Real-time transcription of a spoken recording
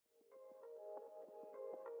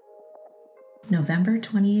November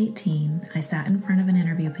 2018, I sat in front of an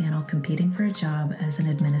interview panel competing for a job as an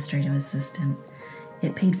administrative assistant.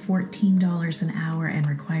 It paid $14 an hour and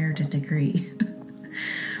required a degree.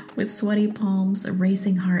 With sweaty palms, a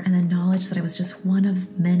racing heart, and the knowledge that I was just one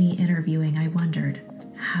of many interviewing, I wondered,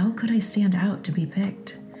 how could I stand out to be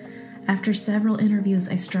picked? After several interviews,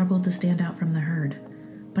 I struggled to stand out from the herd.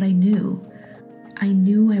 But I knew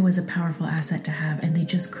I was a powerful asset to have, and they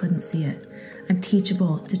just couldn't see it. I'm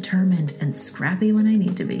teachable, determined, and scrappy when I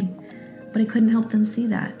need to be. But I couldn't help them see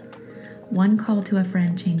that. One call to a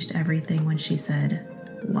friend changed everything when she said,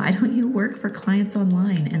 "Why don't you work for clients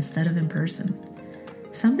online instead of in person?"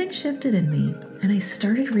 Something shifted in me, and I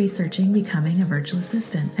started researching becoming a virtual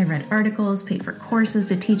assistant. I read articles, paid for courses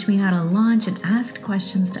to teach me how to launch, and asked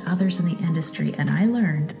questions to others in the industry, and I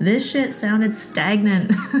learned this shit sounded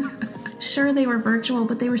stagnant. Sure, they were virtual,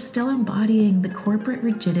 but they were still embodying the corporate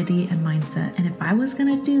rigidity and mindset. And if I was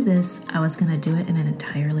going to do this, I was going to do it in an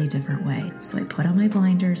entirely different way. So I put on my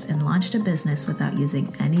blinders and launched a business without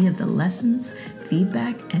using any of the lessons,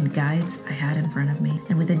 feedback, and guides I had in front of me.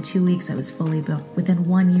 And within 2 weeks, I was fully booked. Within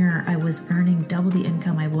 1 year, I was earning double the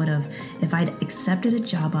income I would have if I'd accepted a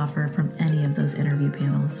job offer from any of those interview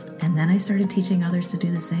panels. And then I started teaching others to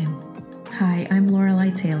do the same. Hi, I'm Lorelei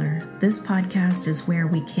Taylor. This podcast is where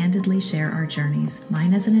we candidly share our journeys,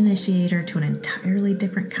 mine as an initiator to an entirely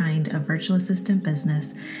different kind of virtual assistant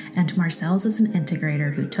business, and Marcel's as an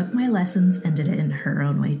integrator who took my lessons and did it in her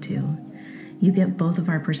own way too. You get both of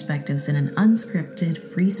our perspectives in an unscripted,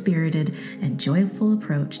 free-spirited, and joyful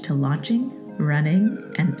approach to launching, running,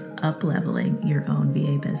 and up-leveling your own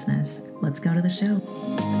VA business. Let's go to the show.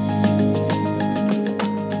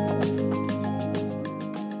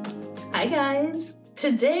 Hi guys.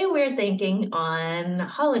 Today we're thinking on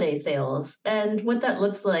holiday sales and what that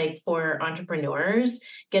looks like for entrepreneurs,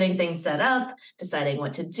 getting things set up, deciding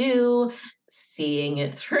what to do, seeing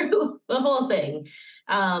it through, the whole thing.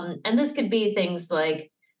 And this could be things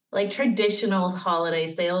like traditional holiday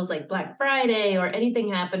sales like Black Friday or anything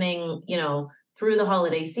happening, through the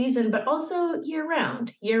holiday season, but also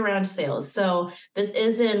year-round sales. So this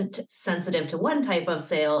isn't sensitive to one type of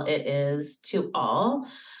sale, it is to all.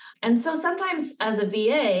 And so sometimes as a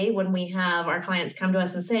VA, when we have our clients come to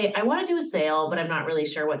us and say, I want to do a sale, but I'm not really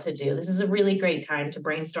sure what to do, this is a really great time to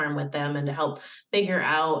brainstorm with them and to help figure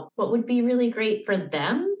out what would be really great for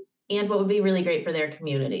them and what would be really great for their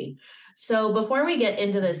community. So before we get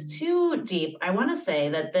into this too deep, I want to say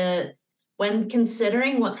that when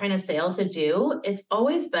considering what kind of sale to do, it's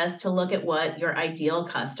always best to look at what your ideal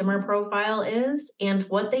customer profile is and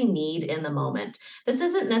what they need in the moment. This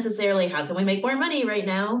isn't necessarily how can we make more money right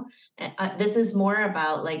now. This is more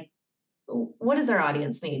about what does our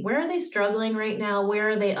audience need? Where are they struggling right now? Where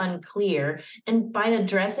are they unclear? And by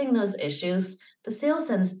addressing those issues, the sales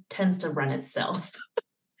tends to run itself.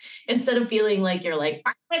 Instead of feeling like you're like,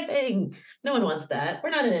 my thing. No one wants that. We're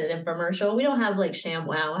not in an infomercial. We don't have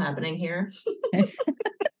ShamWow happening here.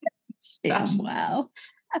 ShamWow.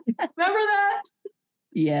 Remember that?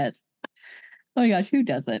 Yes. Oh my gosh, who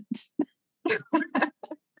doesn't?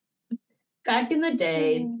 Back in the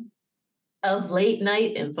day of late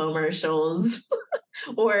night infomercials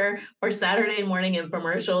or Saturday morning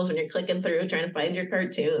infomercials when you're clicking through trying to find your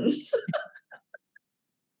cartoons.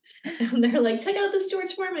 And they're like, check out this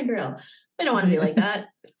George Foreman grill. I don't want to be like that.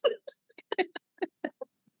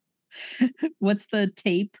 What's the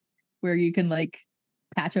tape where you can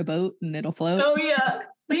patch a boat and it'll float? Oh yeah.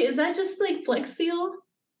 Wait, is that just Flex Seal?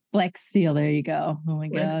 Flex Seal, there you go. Oh my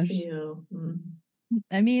gosh. Seal.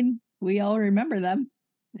 I mean, we all remember them.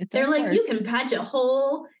 They're like, work. You can patch a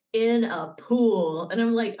hole in a pool. And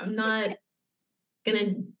I'm like, I'm not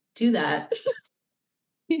gonna do that.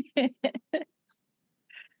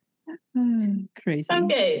 Crazy.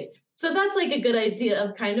 Okay, so that's a good idea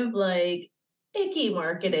of kind of icky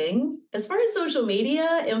marketing. As far as social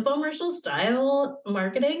media, infomercial style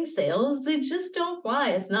marketing, sales, they just don't fly.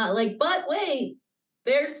 It's not but wait,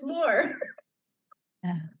 there's more.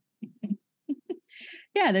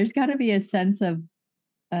 Yeah, there's got to be a sense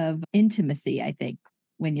of intimacy, I think,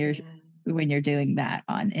 when you're doing that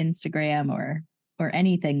on Instagram or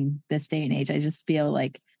anything this day and age. I just feel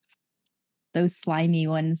like those slimy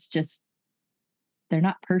ones they're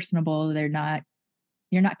not personable. You're not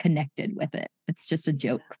connected with it. It's just a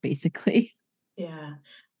joke, basically. Yeah.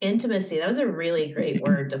 Intimacy. That was a really great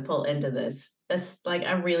word to pull into this.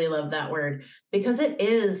 I really love that word because it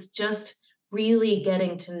is just really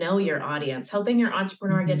getting to know your audience, helping your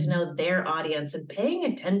entrepreneur get to know their audience and paying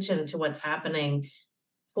attention to what's happening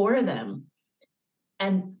for them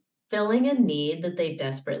and filling a need that they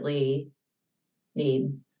desperately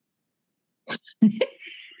need.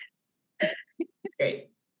 Great.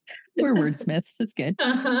 We're wordsmiths. It's good.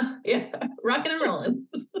 Yeah. Rocking and rolling.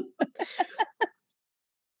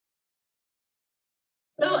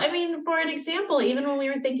 So, I mean, for an example, even when we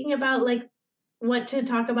were thinking about like what to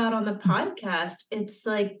talk about on the podcast, it's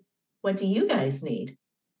like, what do you guys need?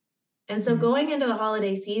 And so going into the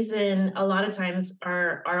holiday season, a lot of times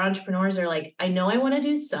our entrepreneurs are like, I know I want to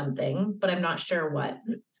do something, but I'm not sure what.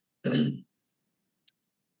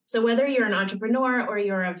 So whether you're an entrepreneur or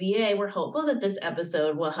you're a VA, we're hopeful that this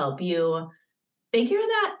episode will help you figure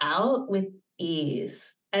that out with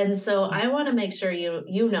ease. And so I want to make sure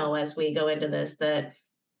you know as we go into this that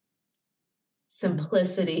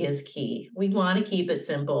simplicity is key. We want to keep it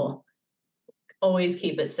simple. Always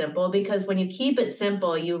keep it simple, because when you keep it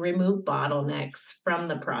simple, you remove bottlenecks from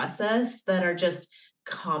the process that are just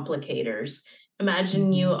complicators.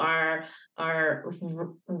 Imagine you are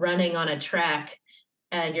running on a track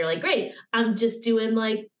and you're like, great, I'm just doing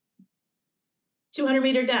like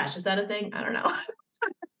 200-meter dash. Is that a thing? I don't know.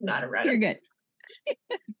 Not a runner. You're good.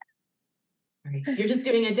 You're just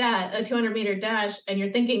doing a 200-meter dash and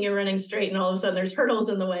you're thinking you're running straight, and all of a sudden there's hurdles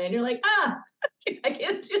in the way and you're like, I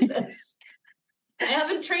can't do this. I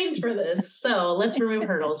haven't trained for this. So let's remove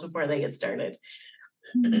hurdles before they get started.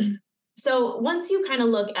 So once you kind of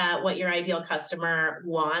look at what your ideal customer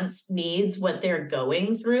wants, needs, what they're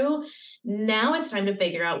going through, now it's time to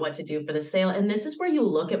figure out what to do for the sale. And this is where you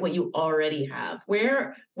look at what you already have.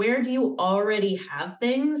 Where do you already have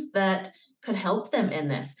things that could help them in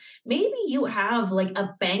this? Maybe you have like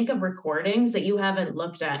a bank of recordings that you haven't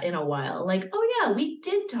looked at in a while. Like, oh yeah, we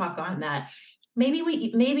did talk on that. Maybe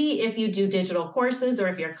if you do digital courses, or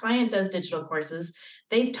if your client does digital courses,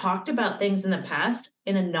 they've talked about things in the past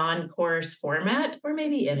in a non-course format, or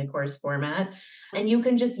maybe in a course format, and you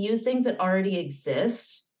can just use things that already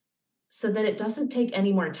exist so that it doesn't take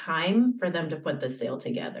any more time for them to put the sale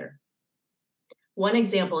together. One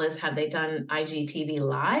example is, have they done IGTV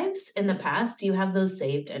lives in the past? Do you have those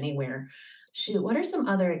saved anywhere? Shoot, what are some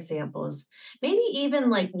other examples? Maybe even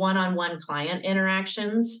like one-on-one client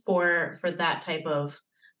interactions for that type of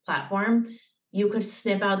platform. You could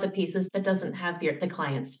snip out the pieces that doesn't have the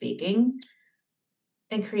client speaking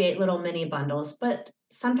and create little mini bundles. But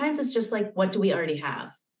sometimes it's just like, what do we already have?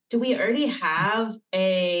 Do we already have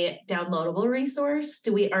a downloadable resource?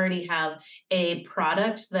 Do we already have a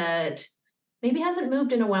product that maybe hasn't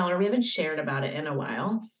moved in a while, or we haven't shared about it in a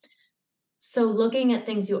while? So looking at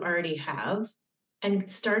things you already have and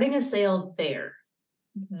starting a sale there,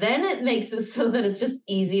 then it makes it so that it's just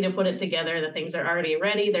easy to put it together. The things are already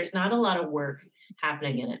ready. There's not a lot of work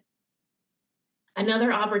happening in it.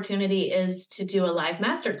 Another opportunity is to do a live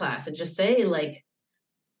masterclass and just say, like,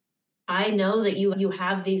 I know that you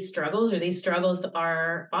have these struggles, or these struggles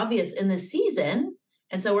are obvious in this season.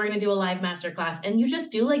 And so we're going to do a live masterclass, and you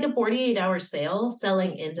just do like a 48-hour sale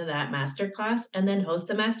selling into that masterclass, and then host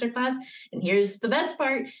the masterclass. And here's the best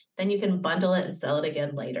part. Then you can bundle it and sell it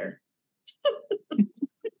again later.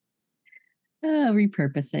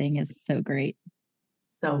 Repurposing is so great.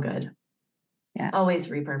 So good. Yeah. Always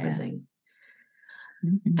repurposing. Yeah.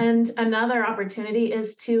 Mm-hmm. And another opportunity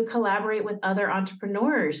is to collaborate with other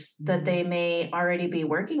entrepreneurs that they may already be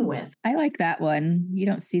working with. I like that one. You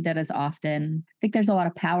don't see that as often. I think there's a lot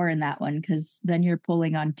of power in that one, because then you're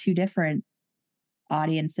pulling on two different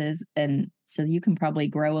audiences. And so you can probably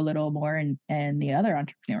grow a little more, and the other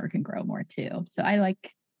entrepreneur can grow more too. So I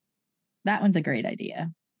like that one's a great idea.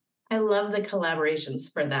 I love the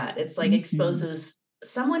collaborations for that. It's like exposes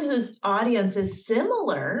someone whose audience is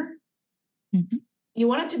similar. Mm-hmm. You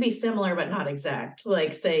want it to be similar, but not exact.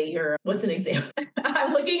 Like, say what's an example?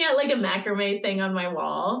 I'm looking at like a macrame thing on my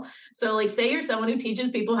wall. So like, say you're someone who teaches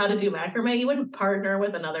people how to do macrame. You wouldn't partner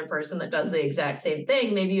with another person that does the exact same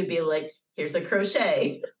thing. Maybe you'd be like, here's a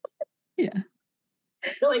crochet. Yeah.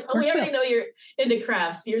 You're like, oh, we already know you're into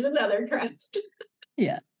crafts. Here's another craft.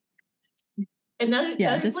 Yeah. And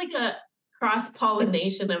that's just like a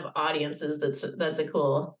cross-pollination of audiences. That's a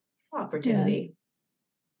cool opportunity.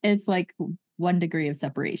 Yeah. It's like 1 degree of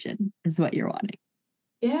separation is what you're wanting.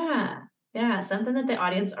 Yeah. Yeah. Something that the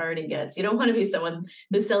audience already gets. You don't want to be someone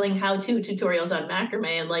who's selling how-to tutorials on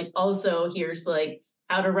macrame and like, also here's like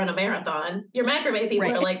how to run a marathon. Your macrame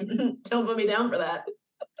people are like, don't put me down for that.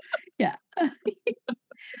 Yeah.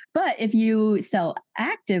 But if you sell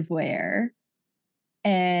activewear,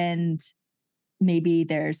 and maybe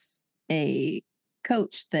there's a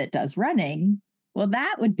coach that does running, well,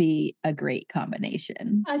 that would be a great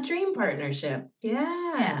combination. A dream partnership.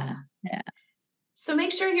 Yeah. So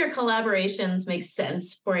make sure your collaborations make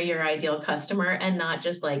sense for your ideal customer, and not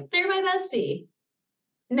just like, they're my bestie.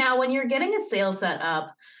 Now, when you're getting a sale set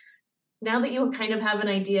up, now that you kind of have an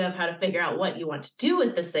idea of how to figure out what you want to do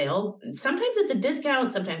with the sale, sometimes it's a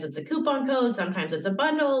discount, sometimes it's a coupon code, sometimes it's a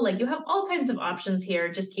bundle. Like you have all kinds of options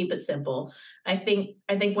here. Just keep it simple. I think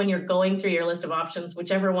when you're going through your list of options,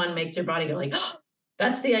 whichever one makes your body go like, oh,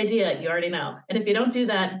 that's the idea, you already know. And if you don't do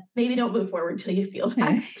that, maybe don't move forward till you feel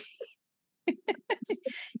that.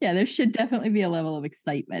 Yeah, there should definitely be a level of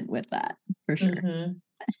excitement with that for sure. Mm-hmm.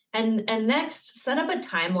 And next, set up a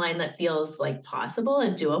timeline that feels like possible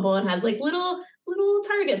and doable and has like little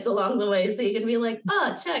targets along the way. So you can be like,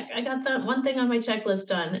 oh, check, I got that one thing on my checklist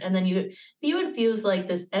done. And then you infuse like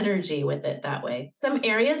this energy with it that way. Some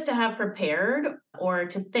areas to have prepared or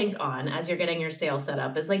to think on as you're getting your sale set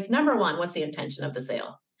up is like, number one, what's the intention of the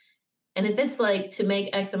sale? And if it's like to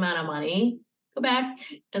make X amount of money, go back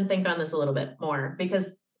and think on this a little bit more, because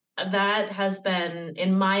that has been,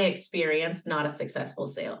 in my experience, not a successful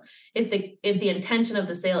sale. If the intention of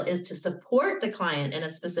the sale is to support the client in a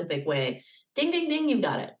specific way, ding, ding, ding, you've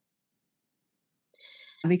got it.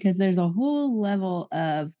 Because there's a whole level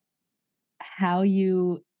of how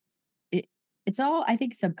it's all, I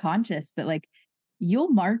think, subconscious, but like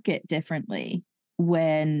you'll market differently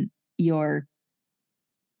when you're,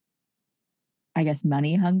 I guess,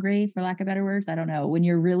 money hungry, for lack of better words. I don't know.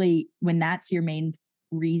 When that's your main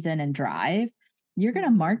reason and drive, you're going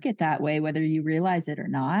to market that way, whether you realize it or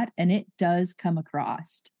not. And it does come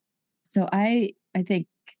across. So I think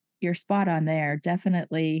you're spot on there.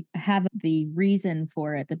 Definitely have the reason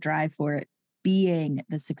for it, the drive for it being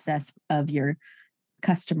the success of your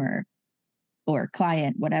customer or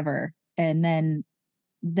client, whatever. And then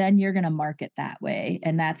you're going to market that way.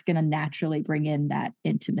 And that's going to naturally bring in that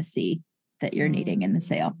intimacy that you're needing in the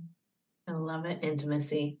sale. I love it.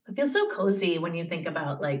 Intimacy. It feels so cozy when you think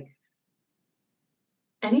about like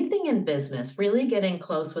anything in business, really getting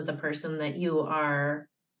close with the person that you are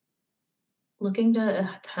looking to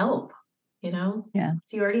help, Yeah.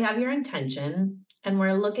 So you already have your intention, and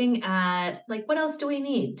we're looking at like, what else do we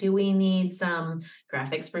need? Do we need some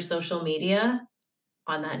graphics for social media?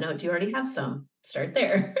 On that note, do you already have some? Start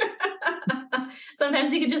there.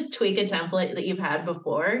 Sometimes you could just tweak a template that you've had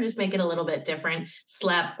before, just make it a little bit different,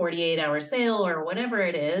 slap 48-hour sale or whatever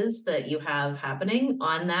it is that you have happening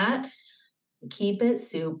on that. Keep it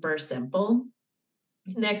super simple.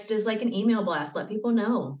 Next is like an email blast. Let people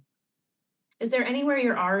know. Is there anywhere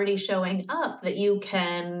you're already showing up that you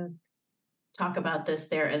can talk about this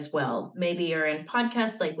there as well? Maybe you're in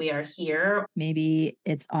podcasts like we are here. Maybe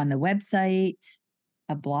it's on the website,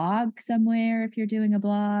 a blog somewhere if you're doing a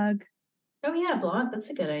blog. Oh yeah, blog. That's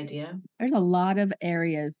a good idea. There's a lot of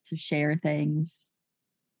areas to share things.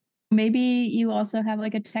 Maybe you also have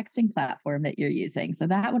like a texting platform that you're using. So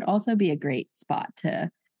that would also be a great spot to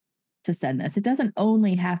send this. It doesn't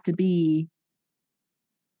only have to be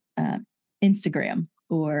Instagram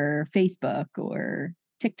or Facebook or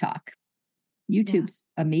TikTok. YouTube's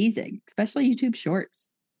amazing, especially YouTube Shorts.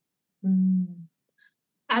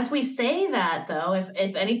 As we say that, though,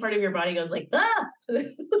 if any part of your body goes like, ah,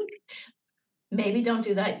 maybe don't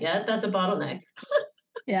do that yet. That's a bottleneck.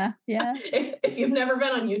 Yeah. If you've never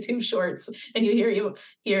been on YouTube Shorts and you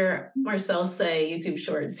hear Marcel say YouTube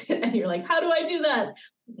Shorts and you're like, how do I do that?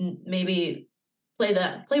 Maybe play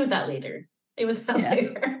with that later.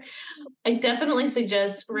 Later. I definitely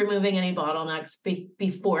suggest removing any bottlenecks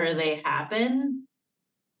before they happen,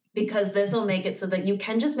 because this will make it so that you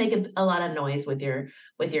can just make a lot of noise with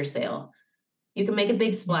your sale. You can make a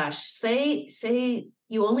big splash. Say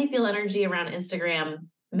you only feel energy around Instagram,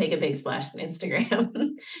 make a big splash on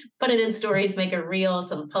Instagram. Put it in stories, make a reel,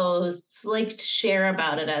 some posts, like share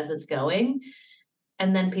about it as it's going.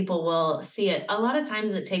 And then people will see it. A lot of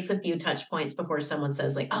times it takes a few touch points before someone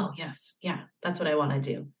says like, oh yes, yeah, that's what I want to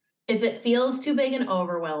do. If it feels too big and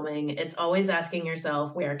overwhelming, it's always asking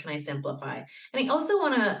yourself, where can I simplify? And I also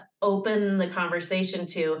want to open the conversation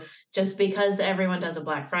to, just because everyone does a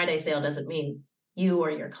Black Friday sale doesn't mean you or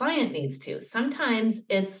your client needs to. Sometimes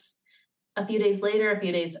it's a few days later, a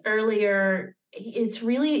few days earlier. It's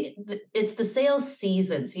the sales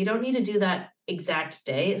season. So you don't need to do that exact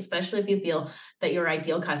day, especially if you feel that your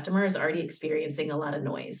ideal customer is already experiencing a lot of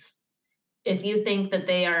noise. If you think that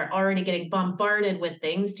they are already getting bombarded with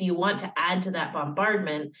things, do you want to add to that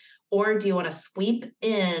bombardment? Or do you want to sweep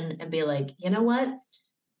in and be like, you know what?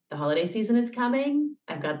 The holiday season is coming.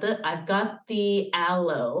 I've got the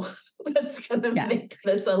aloe that's going to make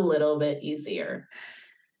this a little bit easier.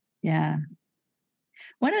 Yeah.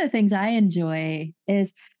 One of the things I enjoy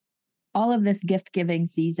is all of this gift giving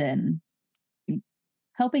season,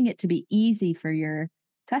 helping it to be easy for your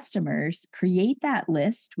customers. Create that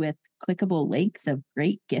list with clickable links of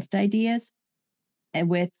great gift ideas, and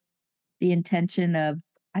with the intention of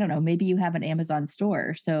I don't know, maybe you have an Amazon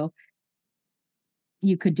store. So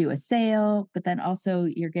you could do a sale, but then also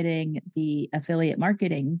you're getting the affiliate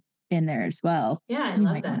marketing in there as well. Yeah, I You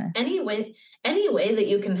love might that. wanna- Any way that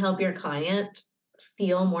you can help your client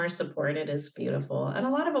feel more supported is beautiful. And a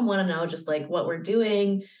lot of them want to know just like what we're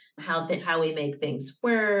doing, how we make things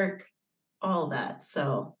work, all that.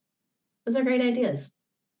 So those are great ideas.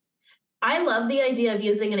 I love the idea of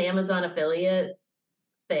using an Amazon affiliate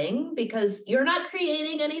thing because you're not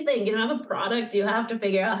creating anything. You don't have a product you have to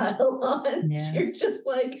figure out how to launch. Yeah. You're just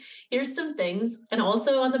like, here's some things. And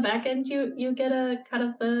also on the back end, you get a cut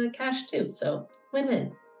of the cash too. So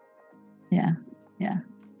win-win. Yeah.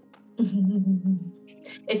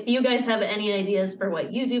 If you guys have any ideas for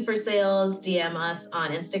what you do for sales, DM us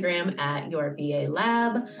on Instagram at Your VA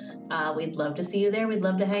Lab. We'd love to see you there. We'd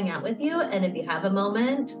love to hang out with you. And if you have a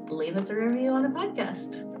moment, leave us a review on the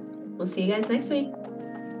podcast. We'll see you guys next week.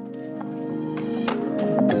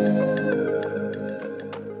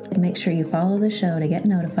 Make sure you follow the show to get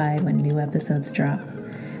notified when new episodes drop.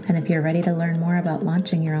 And if you're ready to learn more about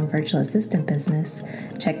launching your own virtual assistant business,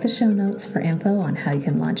 check the show notes for info on how you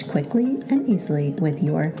can launch quickly and easily with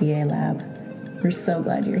Your VA Lab. We're so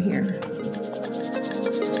glad you're here.